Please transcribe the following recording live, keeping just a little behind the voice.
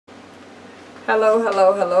Hello,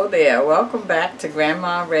 hello, hello there. Welcome back to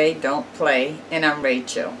Grandma Ray Don't Play, and I'm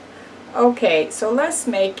Rachel. Okay, so let's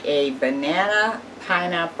make a banana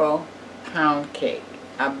pineapple pound cake.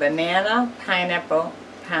 A banana pineapple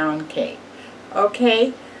pound cake.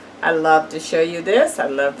 Okay, I love to show you this. I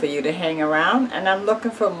love for you to hang around, and I'm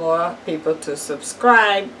looking for more people to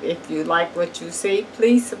subscribe. If you like what you see,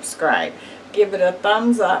 please subscribe. Give it a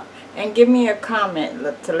thumbs up and give me a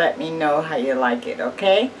comment to let me know how you like it,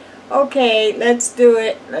 okay? Okay, let's do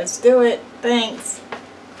it. Let's do it. Thanks.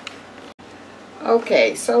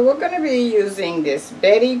 Okay, so we're going to be using this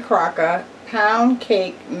Betty Crocker pound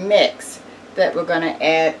cake mix that we're going to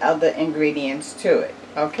add other ingredients to it,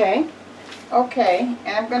 okay? Okay,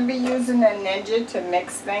 and I'm going to be using a Ninja to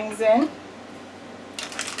mix things in.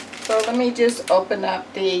 So let me just open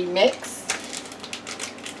up the mix.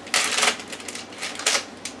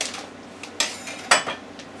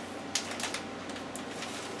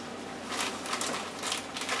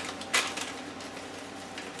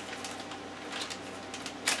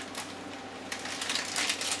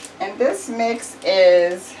 And this mix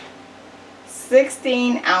is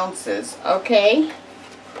 16 ounces, okay?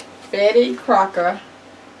 Betty Crocker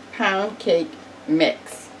pound cake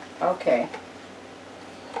mix, okay?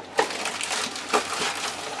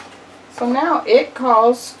 So now it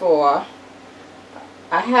calls for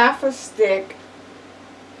a half a stick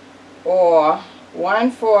or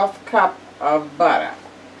 1/4 cup of butter.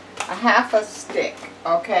 A half a stick,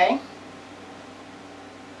 okay?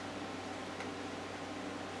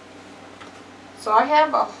 So I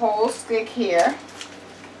have a whole stick here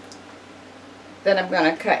that I'm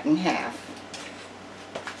going to cut in half.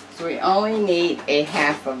 So we only need a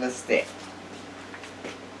half of a stick.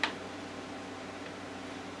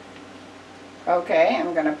 Okay,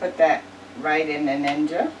 I'm going to put that right in the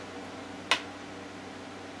Ninja.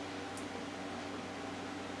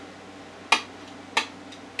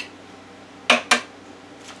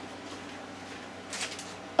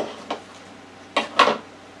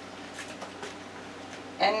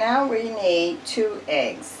 And now we need 2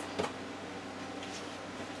 eggs.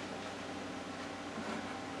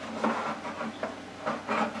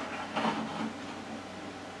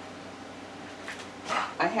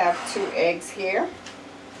 I have 2 eggs here.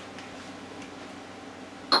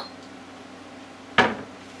 I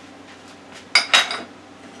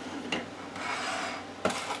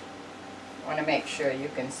want to make sure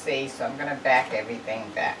you can see, so I'm going to back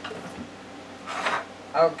everything back.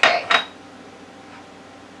 Okay.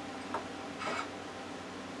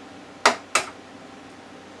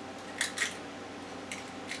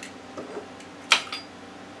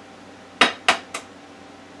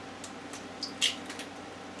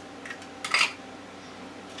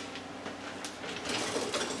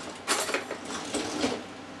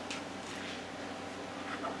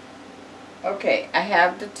 Okay, I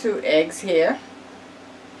have the 2 eggs here,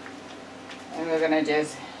 and we're going to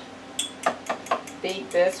just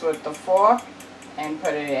beat this with the fork and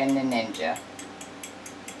put it in the Ninja.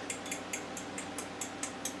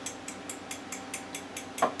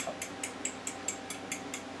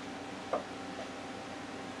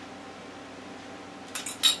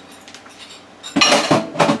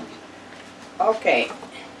 Okay,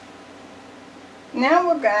 now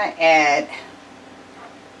we're going to add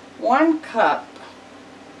 1 cup,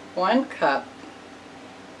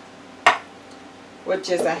 which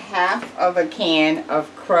is a half of a can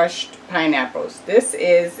of crushed pineapples. This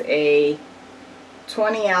is a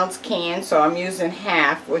 20-ounce can, so I'm using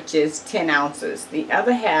half, which is 10 ounces. The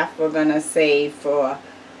other half we're going to save for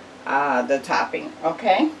the topping,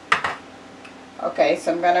 okay? Okay,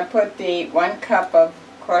 so I'm going to put the 1 cup of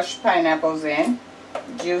crushed pineapples in,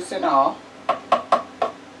 juice and all.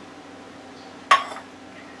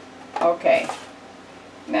 Okay,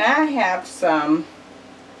 now I have some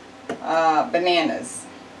bananas.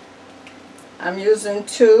 I'm using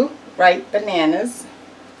 2 ripe bananas.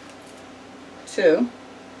 2.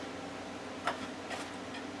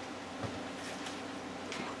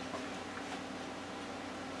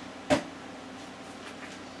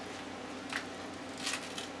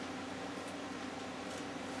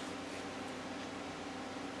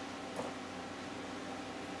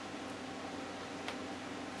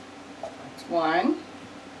 That's 1.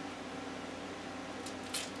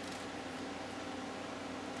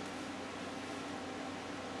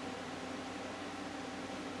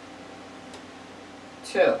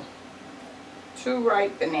 2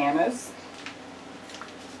 ripe bananas.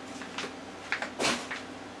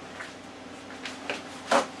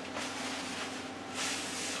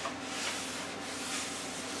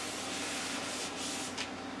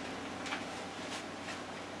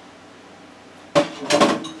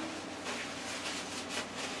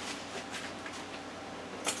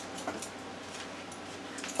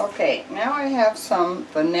 Okay, now I have some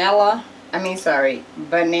banana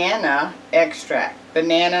extract.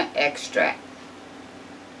 Banana extract.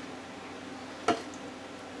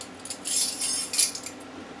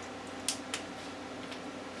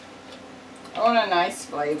 I want a nice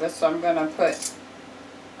flavor, so I'm going to put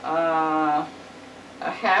a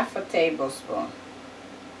half a tablespoon.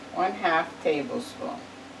 1/2 tablespoon.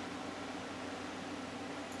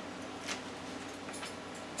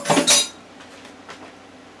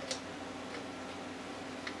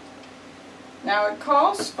 Now it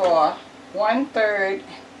calls for 1/3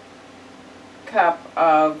 cup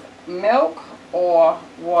of milk or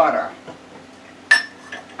water.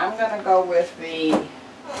 I'm going to go with the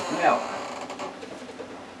milk.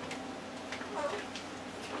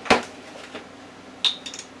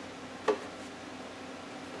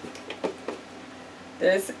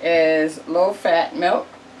 This is low-fat milk.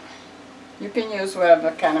 You can use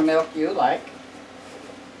whatever kind of milk you like.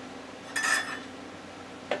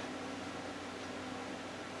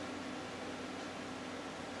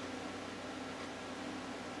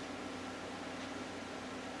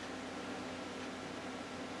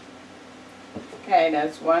 Okay,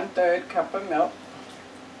 that's 1/3 cup of milk.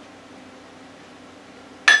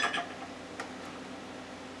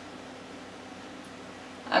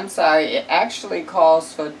 I'm sorry, it actually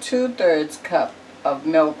calls for 2/3 cup of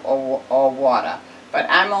milk or water. But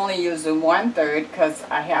I'm only using 1/3 because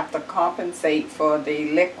I have to compensate for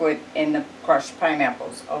the liquid in the crushed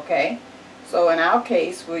pineapples, okay? So in our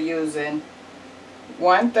case, we're using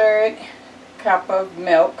 1/3 cup of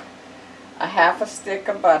milk, a half a stick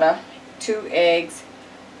of butter, 2 eggs,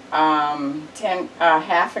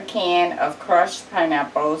 half a can of crushed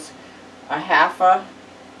pineapples, a half a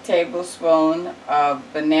tablespoon of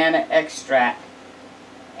banana extract,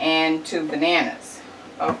 and 2 bananas.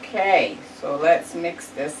 Okay, so let's mix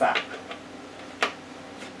this up.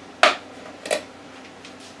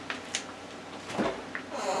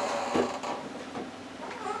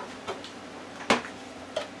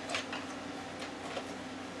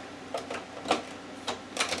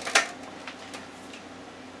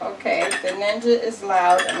 Okay, if the Ninja is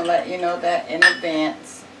loud, I'm going to let you know that in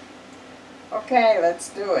advance. Okay, let's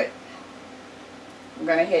do it. I'm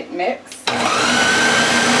going to hit mix.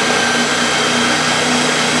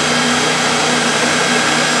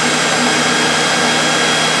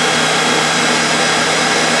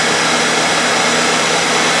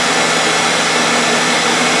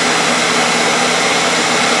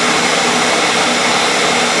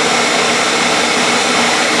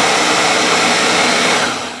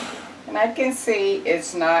 I can see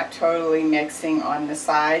it's not totally mixing on the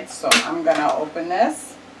sides, so I'm going to open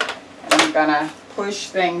this and I'm going to push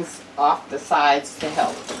things off the sides to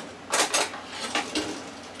help.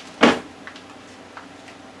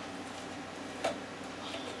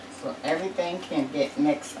 So everything can get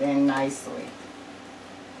mixed in nicely.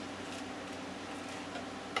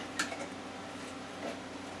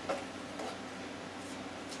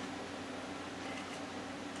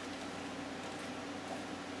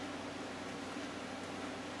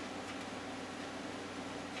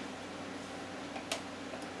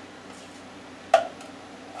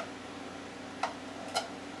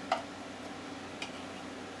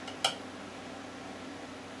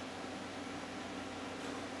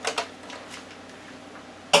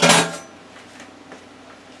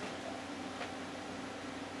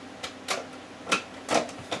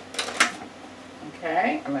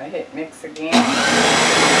 Okay, I'm going to hit mix again.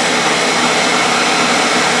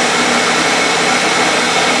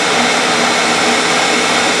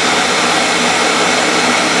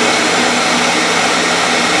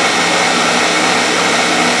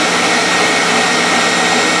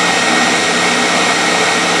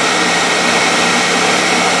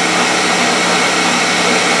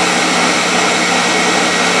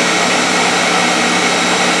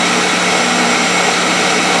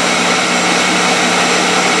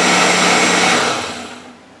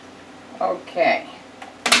 Okay.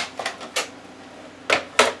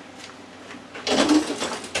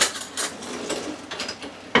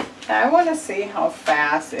 I want to see how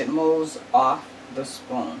fast it moves off the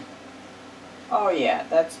spoon. Oh yeah,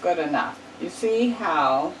 that's good enough. You see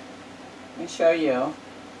how, let me show you,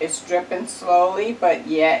 it's dripping slowly, but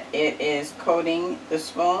yet it is coating the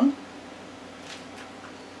spoon.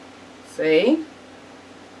 See?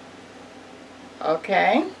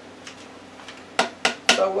 Okay.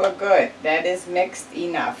 So we're good. That is mixed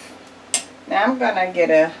enough. Now I'm going to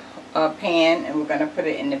get a pan and we're going to put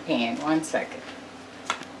it in the pan. 1 second.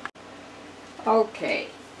 Okay.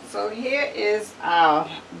 So here is our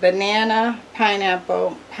banana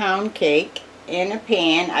pineapple pound cake. in a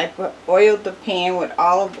pan. I oiled the pan with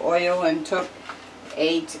olive oil and took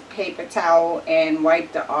a paper towel and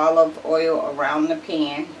wiped the olive oil around the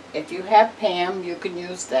pan. If you have Pam, you can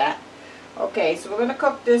use that. Okay, so we're going to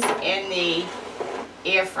cook this in the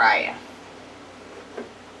air fryer.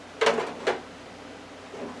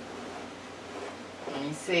 Let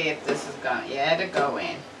me see if this is going, yeah, it'll go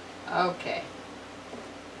in. Okay.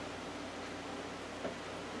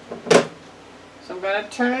 So I'm going to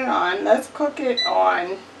turn it on. Let's cook it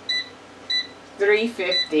on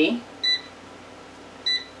 350.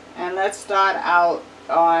 And let's start out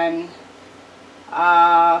on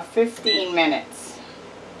 15 minutes.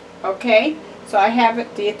 Okay, so I have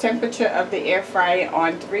the temperature of the air fryer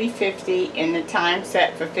on 350 and the time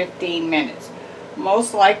set for 15 minutes.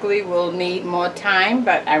 Most likely we'll need more time,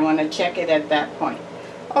 but I want to check it at that point.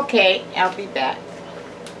 Okay, I'll be back.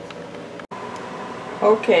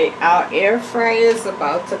 Okay, our air fryer is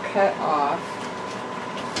about to cut off.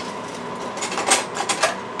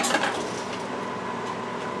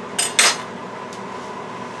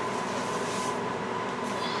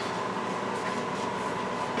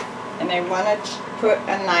 And I want to put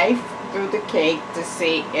a knife through the cake to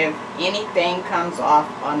see if anything comes off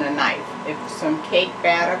on the knife. If some cake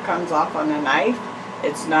batter comes off on the knife,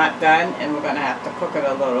 it's not done and we're going to have to cook it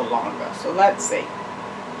a little longer. So let's see.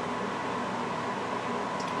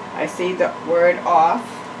 I see the word off.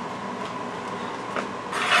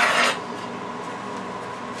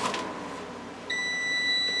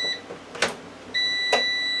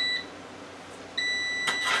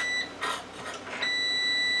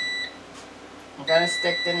 I'm going to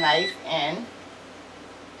stick the knife in.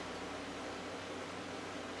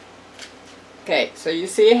 Okay, so you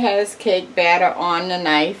see it has cake batter on the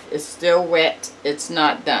knife. It's still wet. It's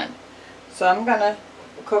not done. So I'm going to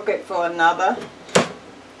cook it for another,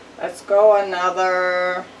 let's go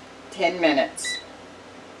another 10 minutes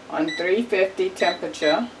on 350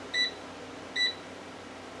 temperature.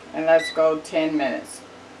 And let's go 10 minutes.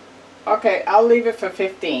 Okay, I'll leave it for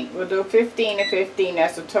 15. We'll do 15 and 15.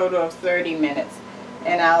 That's a total of 30 minutes.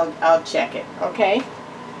 And I'll check it, okay?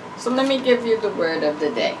 So let me give you the word of the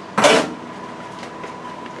day.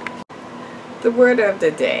 The word of the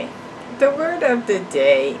day. The word of the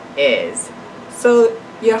day is, so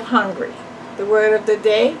you're hungry. The word of the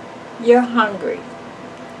day, you're hungry.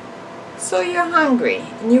 So you're hungry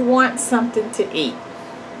and you want something to eat.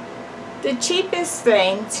 The cheapest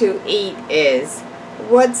thing to eat is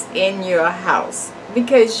what's in your house,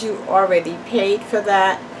 because you already paid for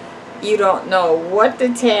that. You don't know what the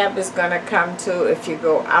tab is going to come to if you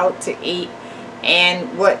go out to eat,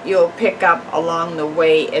 and what you'll pick up along the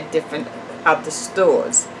way at different of the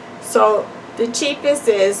stores. So the cheapest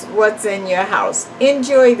is what's in your house.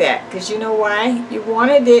 Enjoy that, because you know why? You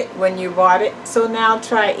wanted it when you bought it, so now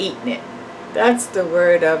try eating it. That's the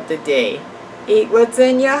word of the day. Eat what's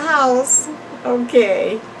in your house.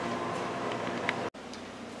 Okay.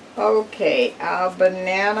 Okay, our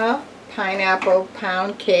banana pineapple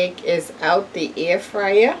pound cake is out the air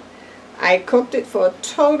fryer. I cooked it for a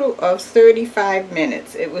total of 35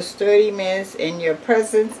 minutes. It was 30 minutes in your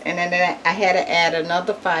presence, and then I had to add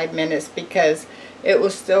another 5 minutes because it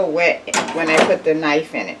was still wet when I put the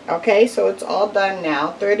knife in it. Okay, so it's all done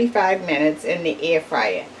now. 35 minutes in the air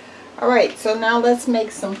fryer. Alright, so now let's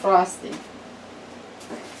make some frosting.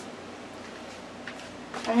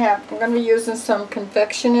 I'm going to be using some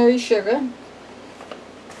confectionery sugar.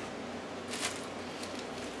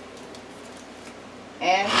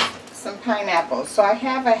 And some pineapples. So I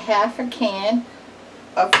have a half a can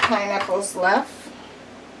of pineapples left.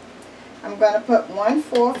 I'm going to put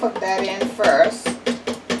 1/4 of that in first.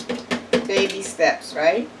 Baby steps,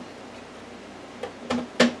 right?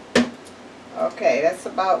 Okay, that's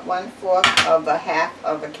about 1/4 of a half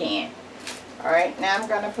of a can. Alright, now I'm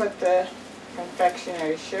going to put the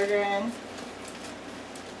confectionery sugar in.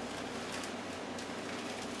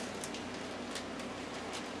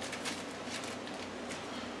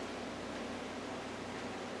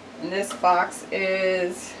 And this box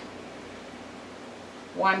is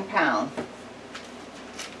 1 pound.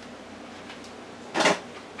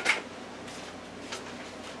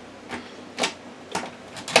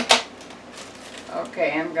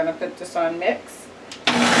 Okay, I'm going to put this on mix.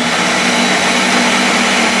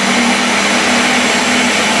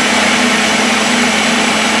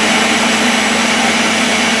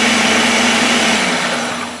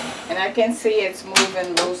 And I can see it's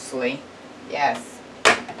moving loosely. Yes.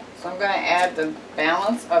 So I'm going to add the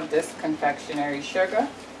balance of this confectionery sugar,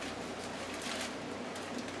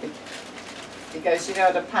 because you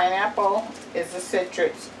know the pineapple is a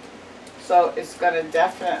citrus, so it's going to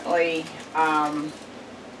definitely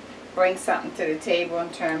bring something to the table in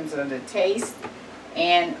terms of the taste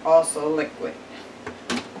and also liquid.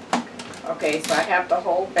 Okay, so I have the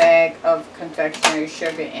whole bag of confectionery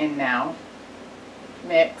sugar in now.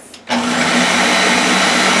 Mix.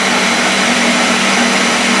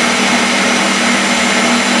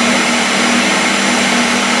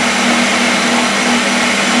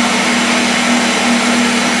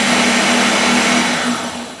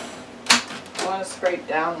 I want to scrape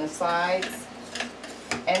down the sides,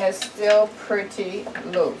 and it's still pretty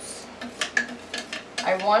loose.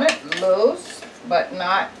 I want it loose, but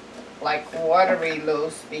not like watery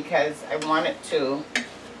loose, because I want it to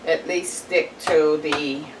at least stick to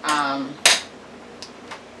the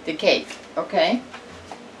cake. Okay,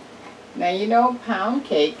 now you know pound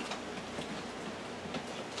cake,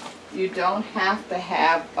 you don't have to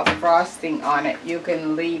have a frosting on it. You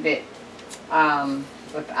can leave it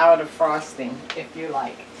without a frosting if you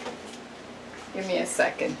like. Give me a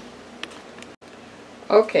second.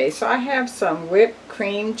 Okay, so I have some whipped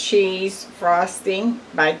cream cheese frosting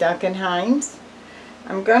by Duncan Hines.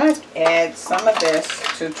 I'm going to add some of this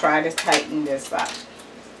to try to tighten this up.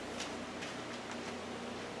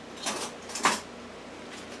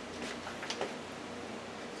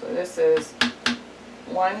 So this is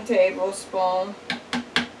 1 tablespoon,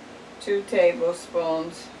 2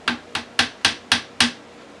 tablespoons,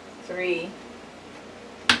 3,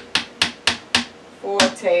 4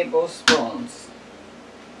 tablespoons.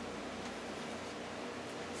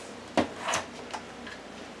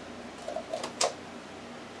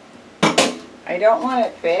 I don't want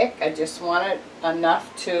it thick, I just want it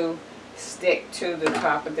enough to stick to the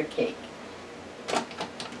top of the cake.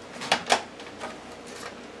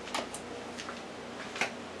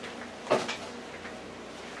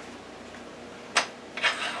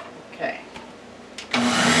 Okay.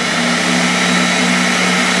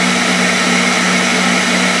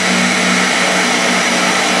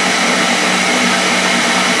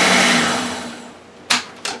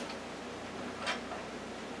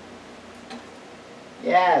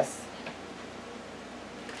 Yes,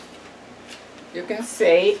 you can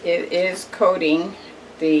see it is coating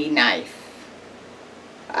the knife.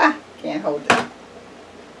 Ah, can't hold it.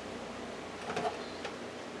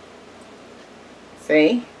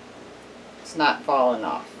 See? It's not falling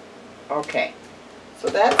off. Okay, so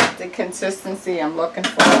that's the consistency I'm looking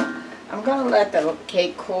for. I'm going to let the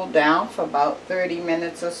cake cool down for about 30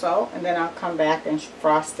 minutes or so, and then I'll come back and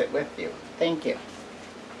frost it with you. Thank you.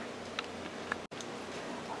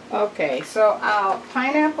 Okay, so our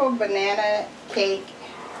pineapple banana cake,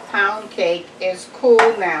 pound cake, is cool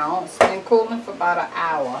now. It's been cooling for about an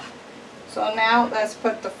hour. So now let's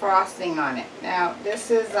put the frosting on it. Now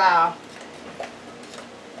this is our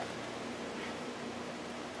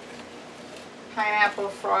pineapple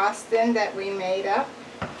frosting that we made up.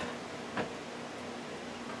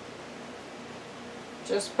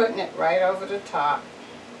 Just putting it right over the top.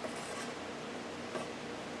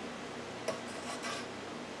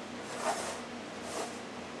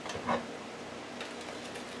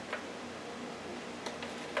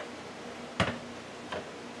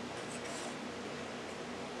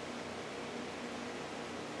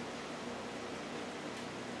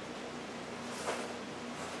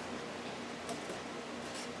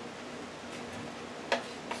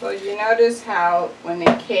 So you notice how when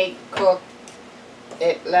the cake cooked,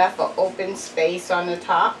 it left an open space on the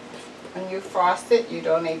top. When you frost it, you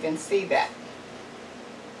don't even see that.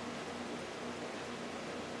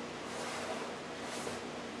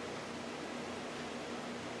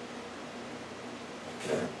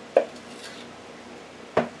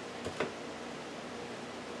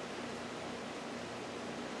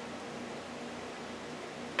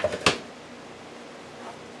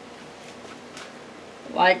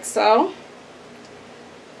 Like so.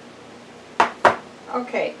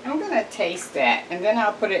 Okay, I'm going to taste that, and then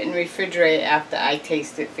I'll put it in the refrigerator after I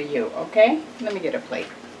taste it for you, okay? Let me get a plate.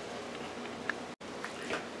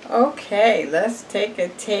 Okay, let's take a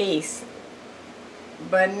taste.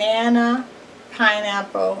 Banana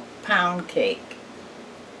pineapple pound cake.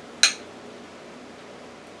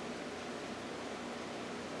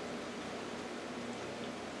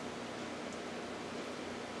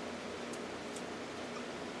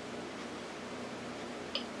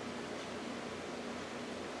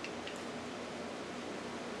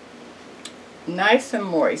 Nice and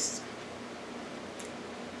moist.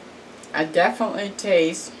 I definitely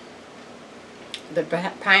taste the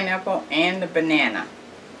pineapple and the banana.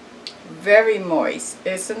 Very moist.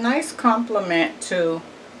 It's a nice complement to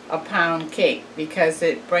a pound cake because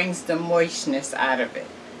it brings the moistness out of it.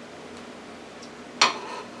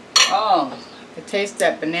 Oh, I taste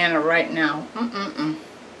that banana right now.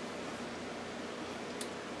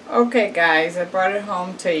 Okay guys, I brought it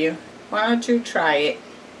home to you. Why don't you try it?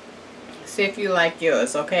 See if you like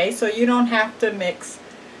yours, okay? So you don't have to mix,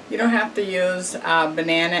 you don't have to use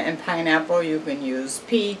banana and pineapple. You can use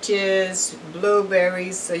peaches,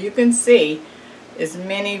 blueberries, so you can see as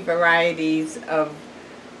many varieties of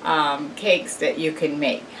cakes that you can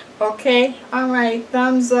make. Okay? Alright,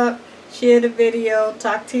 thumbs up, share the video,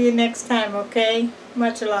 talk to you next time, okay?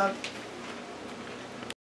 Much love.